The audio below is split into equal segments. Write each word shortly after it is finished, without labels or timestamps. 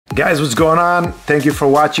Guys, what's going on? Thank you for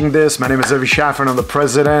watching this. My name is Avi Schaffer and I'm the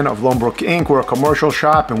president of Loan Brook Inc. We're a commercial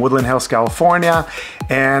shop in Woodland Hills, California.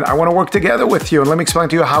 And I want to work together with you. And let me explain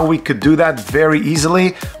to you how we could do that very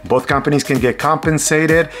easily. Both companies can get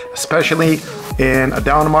compensated, especially in a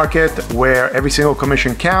down market where every single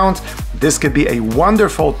commission counts. This could be a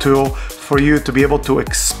wonderful tool for you to be able to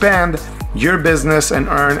expand your business and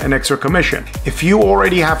earn an extra commission. If you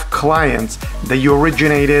already have clients that you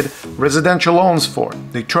originated residential loans for,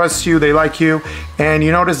 they trust you, they like you, and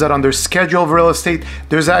you notice that under schedule of real estate,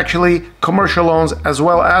 there's actually commercial loans as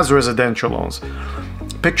well as residential loans.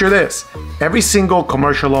 Picture this, every single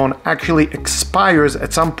commercial loan actually expires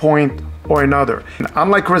at some point or another. And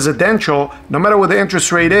unlike residential, no matter what the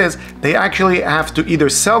interest rate is, they actually have to either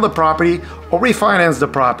sell the property or refinance the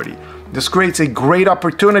property. This creates a great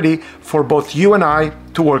opportunity for both you and I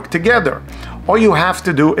to work together. All you have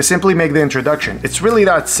to do is simply make the introduction. It's really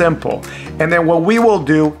that simple. And then what we will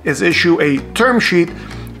do is issue a term sheet,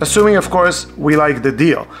 assuming of course we like the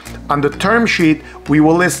deal. On the term sheet, we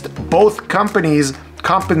will list both companies'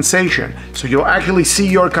 compensation. So you'll actually see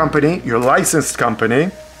your company, your licensed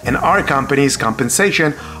company, and our company's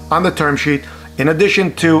compensation on the term sheet, in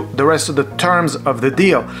addition to the rest of the terms of the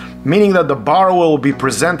deal, meaning that the borrower will be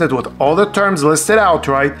presented with all the terms listed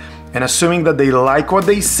outright, and assuming that they like what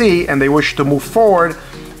they see and they wish to move forward,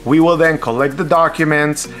 we will then collect the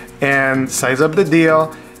documents and size up the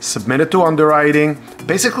deal, submit it to underwriting,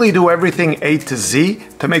 basically do everything A to Z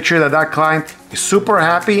to make sure that that client is super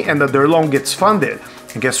happy and that their loan gets funded.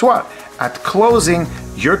 And guess what? At closing,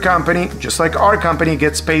 your company, just like our company,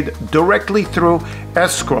 gets paid directly through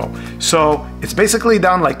escrow. So it's basically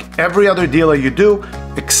done like every other deal that you do,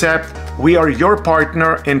 except we are your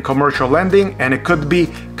partner in commercial lending, and it could be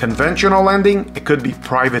conventional lending, it could be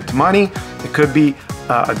private money, it could be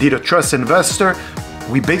a deed of trust investor.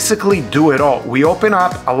 We basically do it all. We open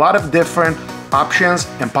up a lot of different options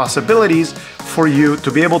and possibilities for you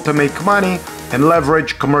to be able to make money and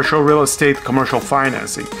leverage commercial real estate, commercial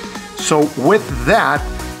financing. So with that,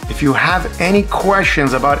 if you have any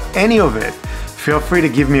questions about any of it, feel free to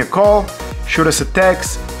give me a call, shoot us a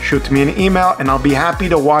text, shoot me an email, and I'll be happy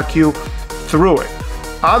to walk you through it.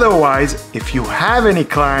 Otherwise, if you have any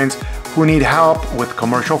clients who need help with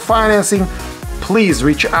commercial financing, please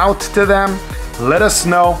reach out to them, let us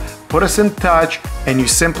know, put us in touch, and you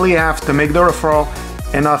simply have to make the referral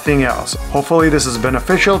and nothing else. Hopefully this is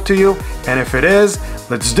beneficial to you, and if it is,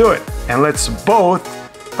 let's do it. And let's both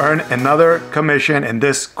earn another commission in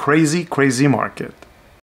this crazy, crazy market.